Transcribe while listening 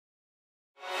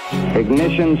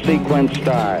Ignition sequence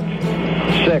starts.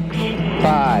 6,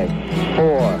 5,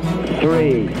 4,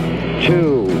 3,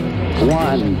 2,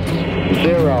 1,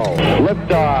 0.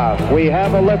 Liftoff. We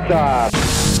have a liftoff.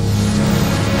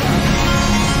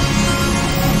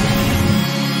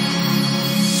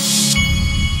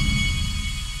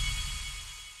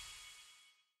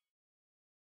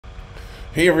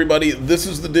 Hey everybody, this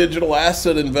is the Digital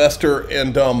Asset Investor,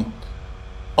 and I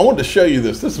wanted to show you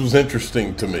this. This was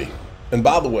interesting to me. And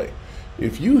by the way,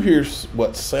 if you hear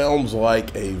what sounds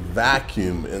like a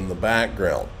vacuum in the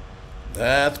background,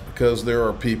 that's because there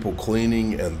are people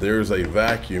cleaning and there's a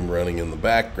vacuum running in the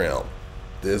background.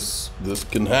 This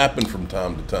can happen from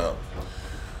time to time.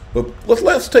 But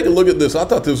let's take a look at this. I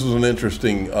thought this was an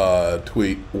interesting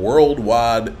tweet.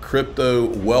 Worldwide crypto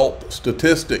wealth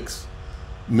statistics.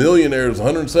 Millionaires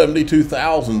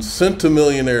 172,000,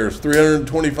 centimillionaires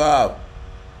 325,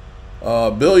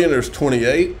 billionaires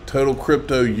 28, total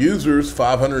crypto users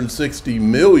 560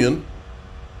 million.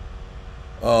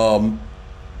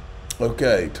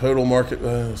 Okay, total market,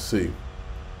 let's see.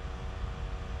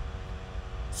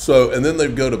 So, and then they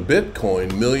go to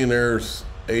Bitcoin, millionaires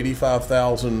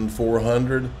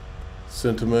 85,400,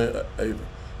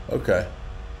 okay,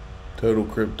 total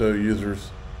crypto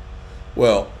users.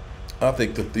 Well, I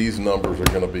think that these numbers are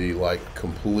going to be like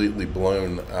completely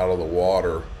blown out of the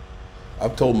water.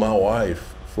 I've told my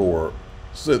wife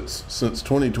since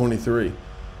 2023,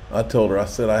 I told her, I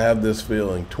said, I have this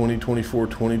feeling 2024,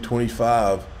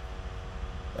 2025,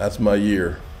 that's my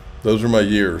year. Those are my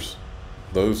years.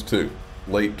 Those two,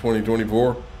 late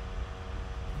 2024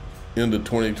 into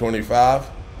 2025,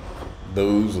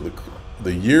 those are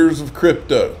the years of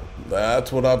crypto.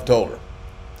 That's what I've told her.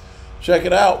 Check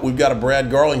it out. We've got a Brad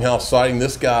Garlinghouse sighting.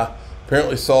 This guy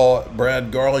apparently saw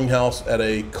Brad Garlinghouse at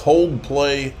a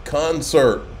ColdPlay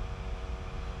concert.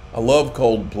 I love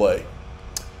ColdPlay.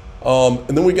 And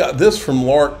then we got this from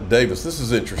Lark Davis. This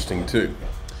is interesting too.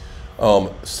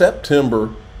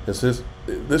 September is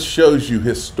this shows you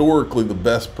historically the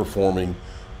best performing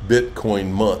Bitcoin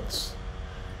months.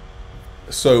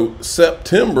 So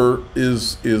September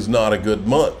is not a good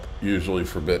month usually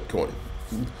for Bitcoin.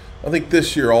 I think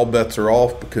this year all bets are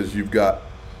off because you've got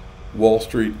Wall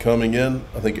Street coming in.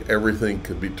 I think everything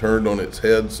could be turned on its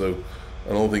head, so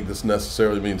I don't think this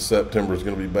necessarily means September is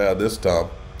going to be bad this time.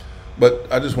 But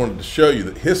I just wanted to show you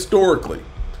that historically,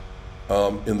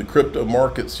 in the crypto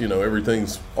markets, you know,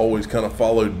 everything's always kind of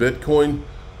followed Bitcoin.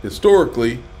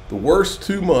 Historically, the worst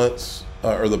 2 months,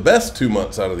 or the best 2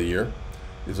 months out of the year,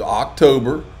 is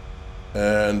October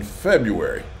and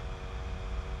February.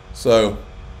 So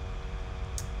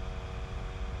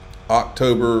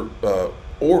October,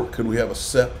 or could we have a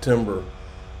September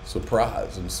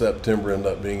surprise and September end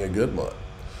up being a good month?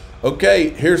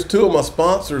 Okay, here's two of my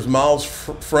sponsors, Miles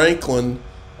Franklin,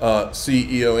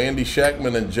 CEO, Andy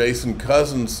Scheckman, and Jason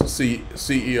Cousins,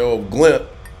 CEO of Glint.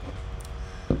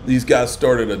 These guys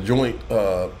started a joint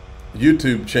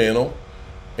YouTube channel,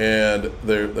 and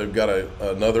they've got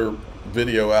another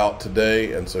video out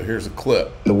today, and so here's a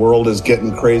clip. The world is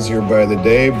getting crazier by the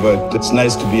day, but it's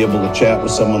nice to be able to chat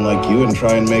with someone like you and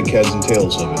try and make heads and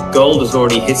tails of it. Gold is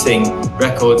already hitting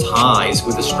record highs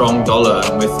with a strong dollar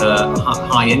and with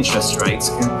high interest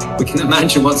rates. We can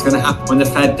imagine what's going to happen when the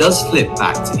Fed does flip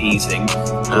back to easing.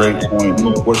 Great point.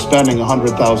 We're spending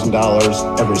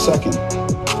 $100,000 every second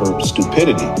for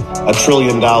stupidity, $1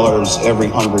 trillion every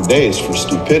 100 days for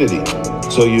stupidity.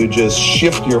 So you just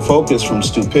shift your focus from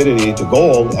stupidity to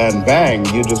gold, and bang,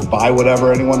 you just buy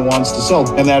whatever anyone wants to sell.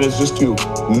 And that is just to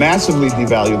massively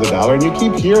devalue the dollar. And you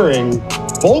keep hearing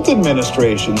both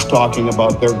administrations talking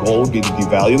about their goal would be to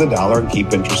devalue the dollar and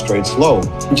keep interest rates low.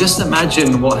 Just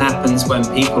imagine what happens when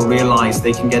people realize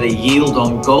they can get a yield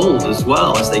on gold as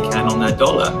well as they can on their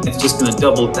dollar. It's just going to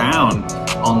double down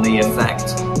on the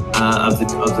effect of the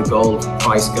gold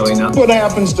price going up. What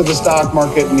happens to the stock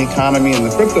market and the economy and the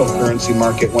cryptocurrency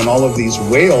market when all of these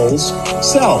whales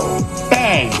sell?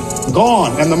 Bang,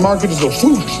 gone, and the market is a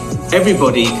whoosh.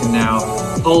 Everybody can now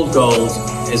hold gold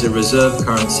as a reserve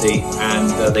currency,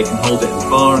 and they can hold it in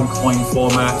bar and coin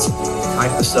format, the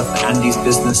type of stuff that Andy's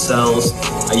business sells.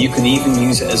 You can even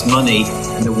use it as money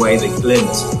in the way that Glint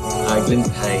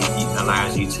Pay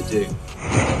allows you to do.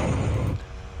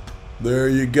 There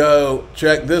you go.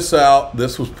 Check this out.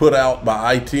 This was put out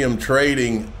by ITM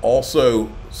Trading. Also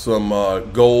some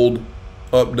gold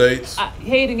updates.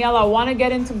 Hey Daniela, I want to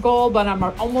get into gold, but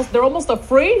they're almost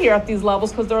afraid here at these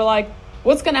levels because they're like,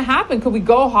 what's going to happen? Could we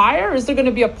go higher? Is there going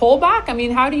to be a pullback? I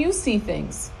mean, how do you see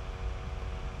things?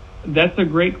 That's a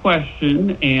great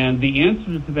question, and the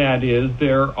answer to that is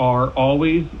there are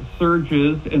always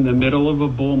surges in the middle of a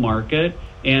bull market,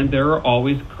 and there are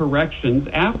always corrections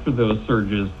after those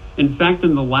surges. In fact,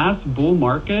 in the last bull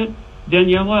market,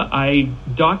 Daniela, I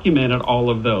documented all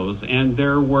of those, and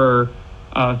there were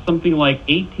something like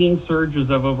 18 surges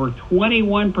of over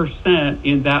 21%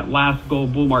 in that last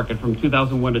gold bull market from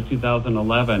 2001 to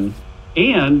 2011,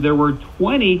 and there were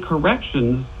 20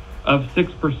 corrections of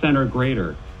 6% or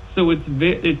greater. So it's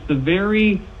the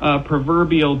very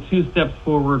proverbial 2 steps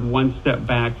forward, 1 step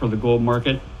back for the gold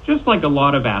market, just like a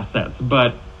lot of assets.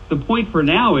 But the point for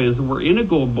now is we're in a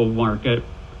gold bull market,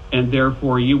 and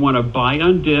therefore you want to buy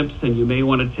on dips, and you may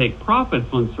want to take profits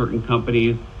on certain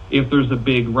companies if there's a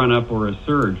big run up or a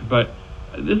surge. But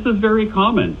this is very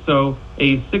common. So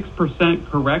a 6%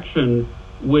 correction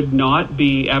would not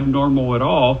be abnormal at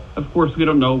all. Of course, we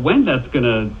don't know when that's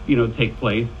going to take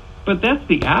place, but that's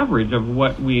the average of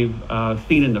what we've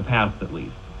seen in the past, at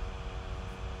least.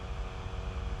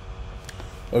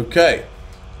 Okay,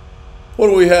 what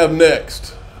do we have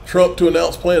next? Trump to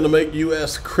announce plan to make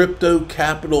U.S. crypto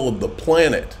capital of the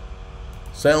planet.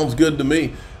 Sounds good to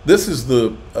me. This is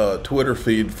the Twitter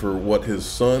feed for what his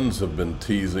sons have been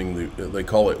teasing. They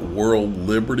call it World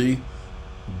Liberty,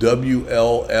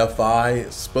 WLFI.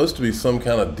 It's supposed to be some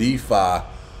kind of DeFi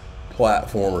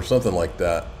platform or something like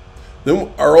that.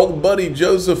 Then our old buddy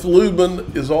Joseph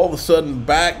Lubin is all of a sudden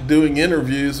back doing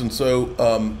interviews, and so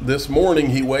this morning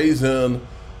he weighs in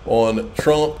on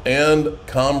Trump and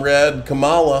Comrade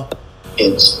Kamala.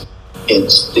 It's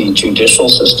the judicial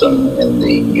system in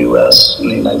the U.S. and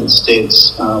the United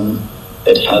States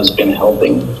that has been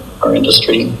helping our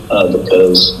industry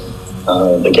because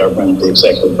the government, the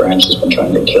executive branch, has been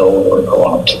trying to kill or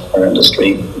co-opt our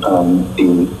industry.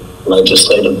 The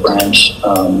legislative branch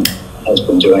has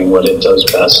been doing what it does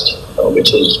best,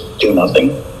 which is do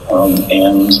nothing.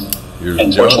 And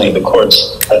unfortunately, the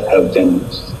courts have been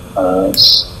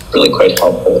really quite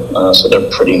helpful. So they're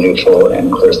pretty neutral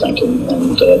and clear thinking,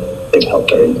 and they've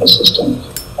helped our ecosystem.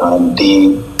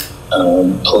 The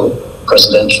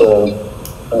presidential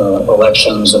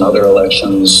elections and other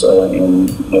elections in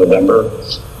November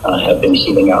have been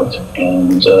heating up,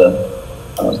 and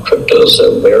crypto is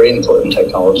a very important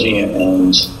technology,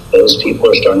 and those people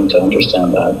are starting to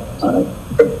understand that.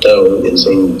 Crypto is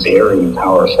a very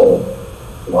powerful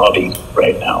lobby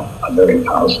right now, a very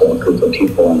powerful group of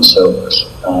people, and so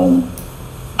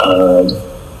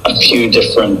a few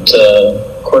different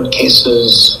court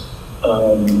cases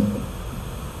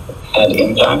had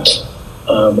impact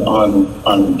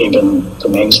on even the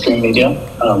mainstream media,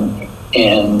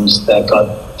 and that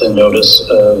got the notice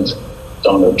of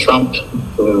Donald Trump,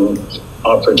 who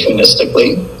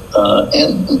opportunistically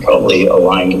and probably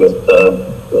aligned with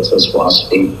his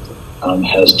philosophy,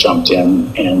 has jumped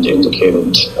in and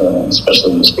indicated,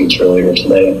 especially in the speech earlier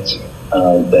today,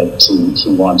 that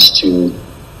he wants to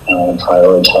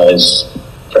prioritize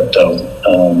crypto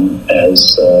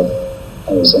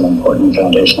as an important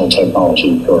foundational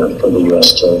technology for the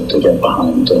U.S. to get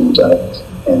behind, and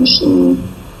he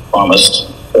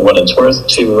promised, for what it's worth,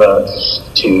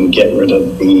 to get rid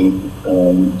of the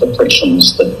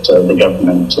frictions that the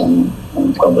government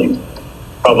and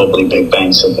probably big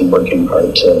banks have been working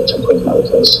hard to put in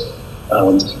place.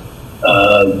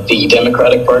 The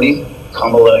Democratic Party,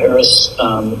 Kamala Harris,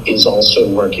 is also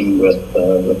working with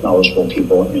knowledgeable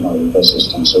people in our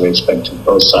ecosystem. So we expect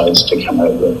both sides to come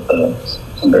out with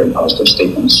some very positive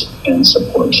statements in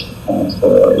support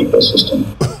for our ecosystem.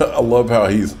 I love how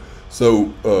he's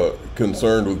so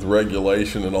concerned with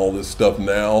regulation and all this stuff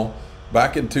now.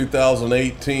 Back in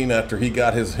 2018, after he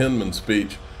got his Hinman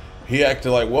speech, he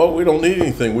acted like, well, we don't need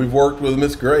anything. We've worked with him.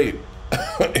 It's great.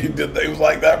 He did things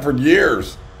like that for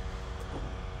years.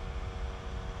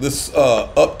 This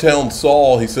Uptown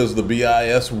Saul, he says the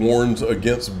BIS warns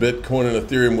against Bitcoin and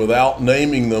Ethereum without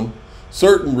naming them.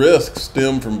 Certain risks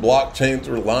stem from blockchain's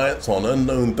reliance on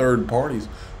unknown third parties,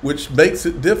 which makes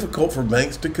it difficult for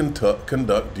banks to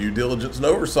conduct due diligence and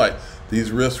oversight.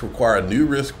 These risks require new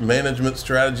risk management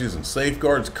strategies and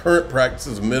safeguards. Current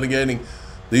practices of mitigating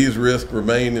these risks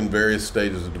remain in various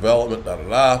stages of development,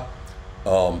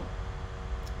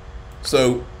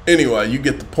 So anyway, you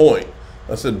get the point.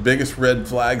 I said biggest red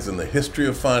flags in the history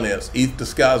of finance, ETH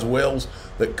disguised whales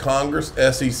that Congress,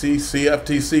 SEC,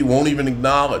 CFTC won't even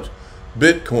acknowledge.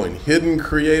 Bitcoin, hidden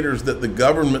creators that the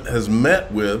government has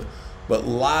met with but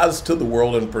lies to the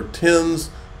world and pretends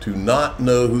to not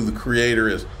know who the creator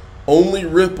is. Only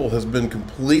Ripple has been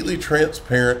completely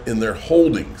transparent in their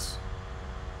holdings,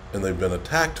 and they've been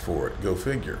attacked for it. Go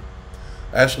figure.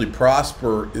 Ashley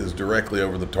Prosper is directly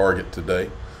over the target today.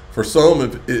 For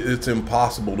some, it's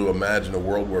impossible to imagine a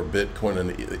world where Bitcoin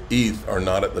and ETH are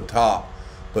not at the top,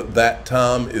 but that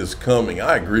time is coming.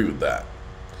 I agree with that.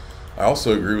 I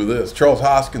also agree with this. Charles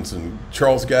Hoskinson,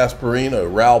 Charles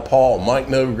Gasparino, Raoul Paul, Mike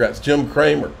Novogratz, Jim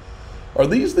Cramer. Are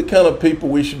these the kind of people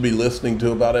we should be listening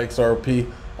to about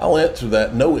XRP? I'll answer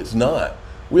that. No, it's not.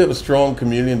 We have a strong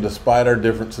community, and despite our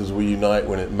differences, we unite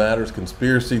when it matters.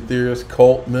 Conspiracy theorists,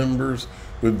 cult members,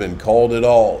 we've been called it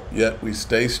all. Yet we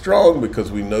stay strong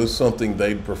because we know something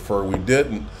they'd prefer we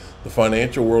didn't. The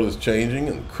financial world is changing,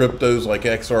 and cryptos like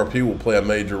XRP will play a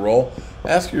major role.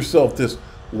 Ask yourself this: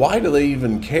 why do they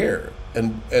even care?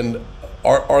 And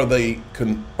are they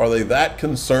that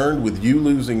concerned with you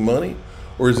losing money,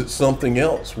 or is it something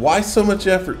else? Why so much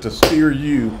effort to steer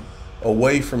you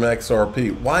away from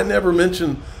XRP? Why never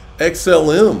mention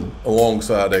XLM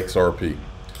alongside XRP?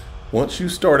 Once you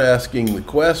start asking the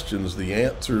questions, the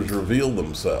answers reveal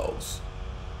themselves.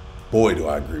 Boy, do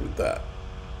I agree with that.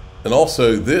 And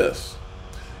also this,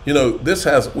 you know,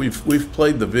 we've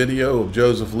played the video of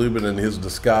Joseph Lubin and his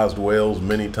disguised whales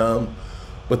many times,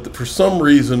 but for some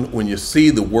reason, when you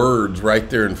see the words right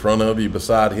there in front of you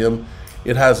beside him,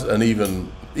 it has an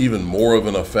even more of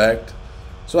an effect.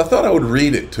 So I thought I would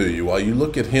read it to you while you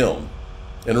look at him.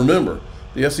 And remember,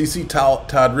 the SEC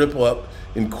tied Ripple up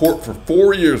in court for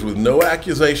 4 years with no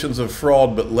accusations of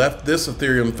fraud, but left this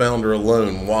Ethereum founder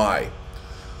alone. Why?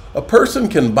 A person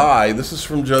can buy, this is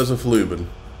from Joseph Lubin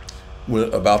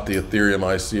about the Ethereum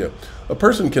ICO. A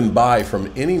person can buy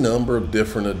from any number of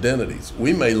different identities.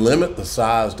 We may limit the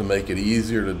size to make it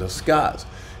easier to disguise.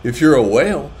 If you're a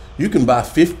whale, you can buy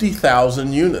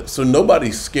 50,000 units, so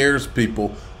nobody scares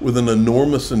people with an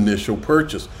enormous initial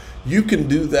purchase. You can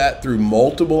do that through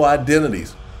multiple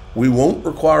identities. We won't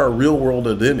require a real-world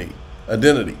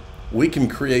identity. We can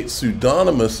create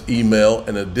pseudonymous email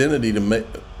and identity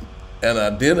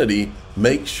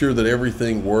make sure that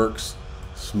everything works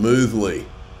smoothly.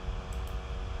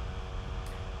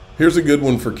 Here's a good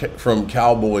one from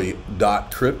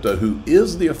Cowboy.Crypto, who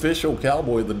is the official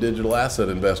cowboy of the Digital Asset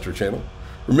Investor channel.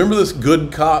 Remember this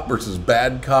good cop versus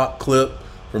bad cop clip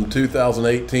from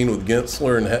 2018 with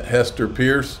Gensler and Hester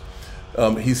Pierce?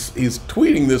 He's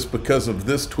tweeting this because of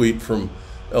this tweet from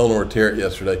Eleanor Terrett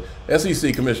yesterday.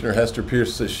 SEC Commissioner Hester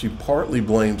Pierce says she partly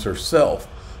blames herself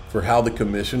for how the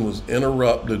commission was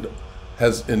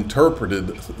has interpreted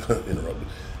the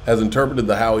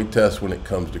Howey test when it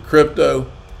comes to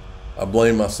crypto. I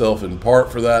blame myself in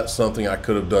part for that, something I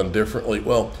could have done differently.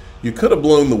 Well, you could have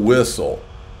blown the whistle,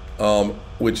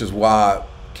 which is why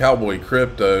Cowboy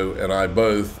Crypto and I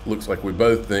both, looks like we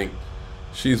both think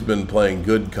she's been playing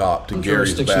good cop to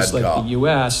Gary's bad jurisdictions like cop. the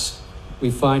U.S., we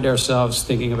find ourselves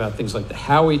thinking about things like the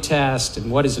Howey test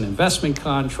and what is an investment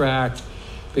contract,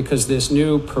 because this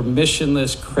new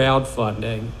permissionless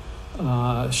crowdfunding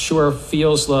sure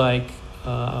feels like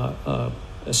a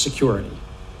security.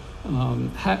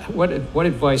 What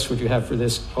advice would you have for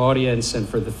this audience and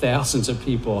for the thousands of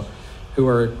people who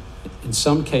are, in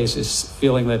some cases,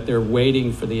 feeling that they're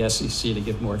waiting for the SEC to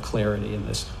give more clarity in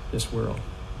this world?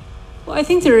 Well, I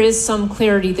think there is some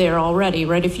clarity there already,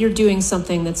 right? If you're doing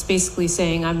something that's basically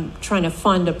saying, I'm trying to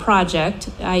fund a project,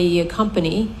 i.e. a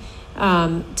company,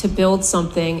 to build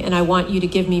something, and I want you to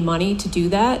give me money to do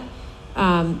that,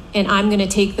 and I'm going to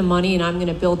take the money and I'm going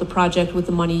to build the project with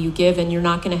the money you give, and you're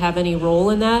not going to have any role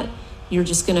in that. You're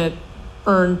just going to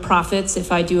earn profits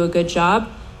if I do a good job.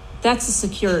 That's a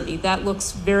security. That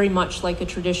looks very much like a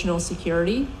traditional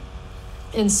security.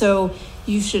 And so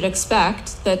you should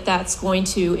expect that that's going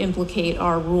to implicate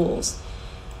our rules.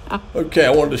 Okay,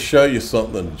 I wanted to show you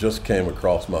something that just came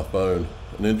across my phone.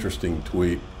 An interesting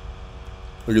tweet.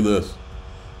 Look at this.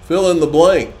 Fill in the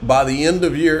blank. By the end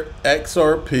of year,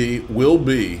 XRP will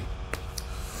be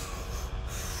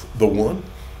the one.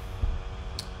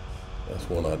 That's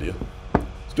one idea.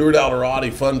 Stuart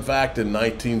Alderati, fun fact, in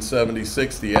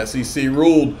 1976, the SEC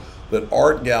ruled that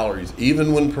art galleries,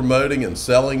 even when promoting and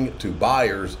selling to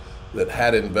buyers that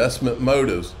had investment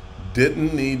motives,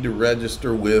 didn't need to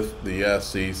register with the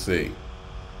SEC.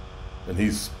 And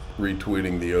he's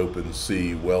retweeting the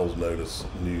OpenSea Wells Notice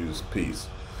news piece.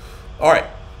 All right,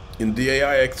 in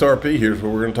DAI XRP, here's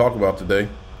what we're going to talk about today.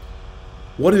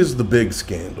 What is the big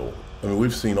scandal? I mean,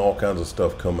 we've seen all kinds of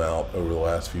stuff come out over the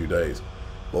last few days.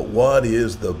 But what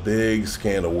is the big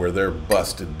scandal where they're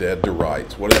busted dead to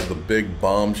rights? What is the big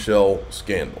bombshell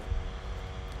scandal?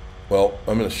 Well,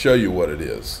 I'm going to show you what it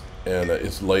is, and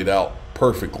it's laid out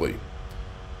perfectly.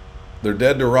 They're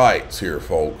dead to rights here,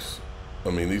 folks. I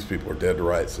mean, these people are dead to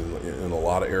rights in a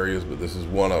lot of areas, but this is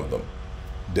one of them.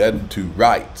 Dead to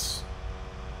rights.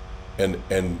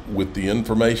 And with the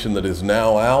information that is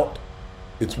now out,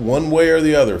 it's one way or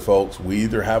the other, folks. We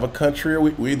either have a country, or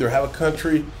we either have a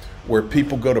country where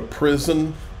people go to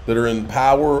prison that are in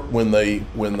power when they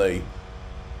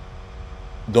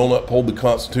don't uphold the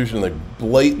Constitution and they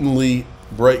blatantly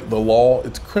break the law,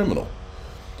 it's criminal.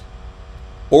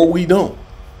 Or we don't.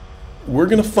 We're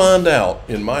going to find out,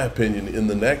 in my opinion,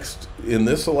 in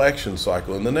this election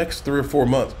cycle, in the next 3 or 4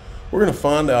 months, we're going to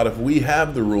find out if we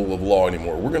have the rule of law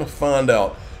anymore. We're going to find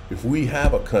out if we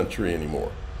have a country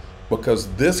anymore,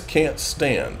 because this can't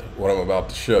stand what I'm about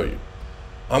to show you.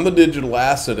 I'm the digital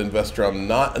asset investor. I'm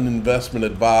not an investment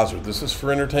advisor. This is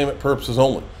for entertainment purposes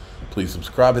only. Please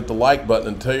subscribe, hit the like button,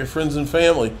 and tell your friends and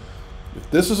family.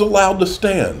 If this is allowed to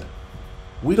stand,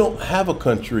 we don't have a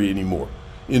country anymore.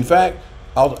 In fact,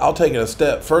 I'll take it a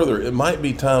step further. It might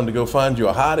be time to go find you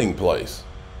a hiding place.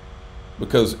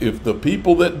 Because if the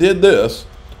people that did this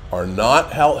are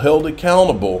not held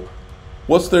accountable,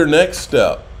 what's their next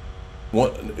step?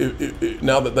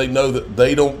 Now that they know that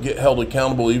they don't get held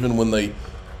accountable even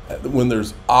when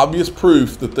there's obvious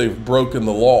proof that they've broken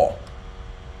the law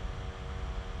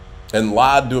and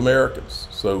lied to Americans.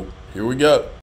 So here we go.